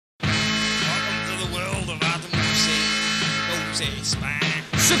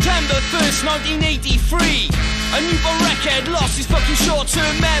September 1st, 1983. A newborn wreckhead lost his fucking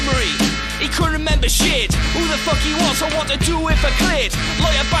short-term memory. He couldn't remember shit, who the fuck he was or what to do if I cleared.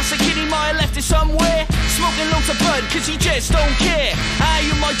 Like a bastard kid, he might have left it somewhere, smoking loads of bud cause he just don't care. Are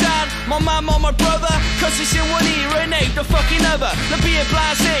you my dad, my mum or my brother? Cause it's in one ear and ain't the fucking other. The being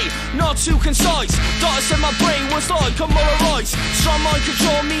blasé, not too concise. Doctor said my brain was like a mull of rice. Strong mind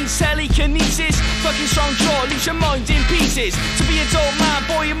control means telekinesis. Fucking strong jaw leaves your mind in pieces. To be a dope man,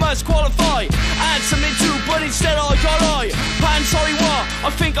 boy you must qualify. I had something to do but instead I got lie. Pan, sorry what, I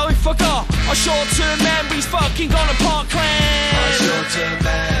think I forgot. My short-term memory's fucking gonna part clan. My short-term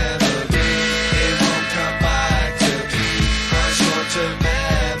memory, it won't come back to me. My short-term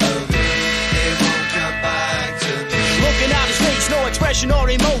memory, it won't come back to me. Looking at his face, no expression or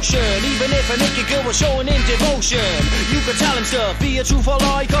emotion. Even if a naked girl was showing him devotion, you could tell him stuff, be a truth or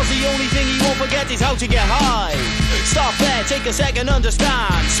lie, cause the only thing he won't forget is how to get high. Stop there, take a second,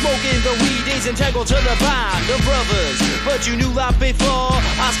 understand. Smoking the weed is integral to the band of brothers, but you knew that before.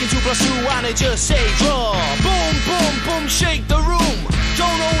 Asking 2 + 2 and it just say draw. Boom, boom, boom, shake the room.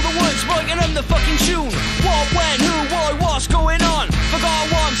 Don't know the words, writing them the fucking tune. What, when, who, why, what's going on?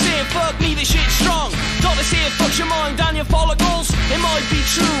 Forgot what I'm saying, fuck me, this shit's strong. Gotta say it fucks your mind and your follicles. It might be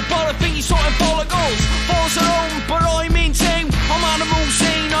true, but I think he's sorting follicles. Falls at home, but I maintain I'm animal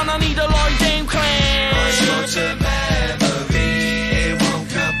sane and I need a lie down clan. My short-term memory, it won't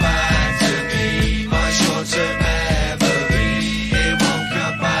come back to me. My short-term memory, it won't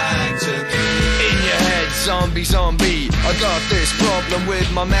come back to me. In your head, zombie, zombie, I got this problem with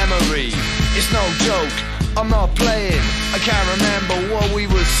my memory. It's no joke, I'm not playing. I can't remember what we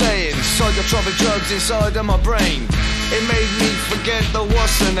were saying. Psychotropic drugs inside of my brain, it made me forget the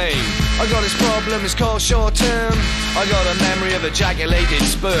what's the name. I got this problem, it's called short term. I got a memory of ejaculated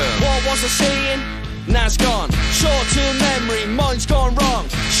sperm. What was I saying? Now it's gone. Short-term memory, mine's gone wrong.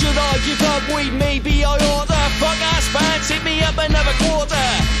 Should I give up weed? Maybe I oughta. Fuck ass bands, hit me up another quarter.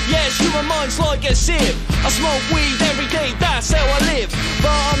 Yes, human mind's like a sieve. I smoke weed every day, that's how I live.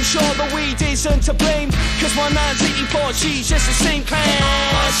 But I'm sure the weed isn't to blame, cause my nan's 84, she's just the same class.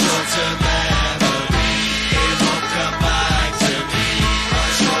 My short-term memory, it won't come back to me. My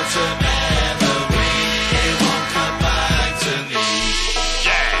short-term memory, it won't come back to me.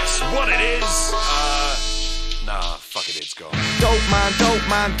 Yes, what it is? Nah, fuck it, it's gone. Dope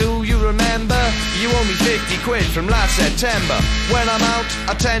man, do you remember? You owe me 50 quid from last September. When I'm out,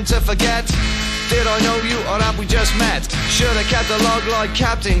 I tend to forget. Did I know you or have we just met? Should've kept a log like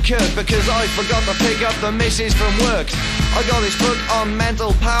Captain Kirk, because I forgot to pick up the missus from work. I got this book on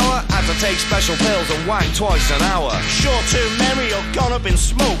mental power, had to take special pills and wank twice an hour. Short-term memory or gone up in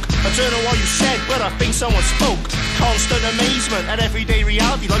smoke. I don't know what you said, but I think someone spoke. Constant amazement at everyday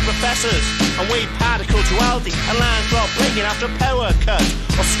reality, like professors and wave particle duality and land clock breaking after power cut.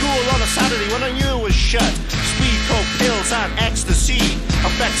 Or school on a Saturday when I knew it was shut. Speed, coke, pills and ecstasy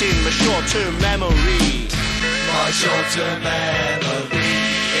affecting my short-term memory. My short-term memory,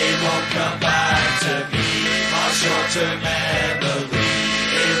 it won't come back to me. My short-term memory.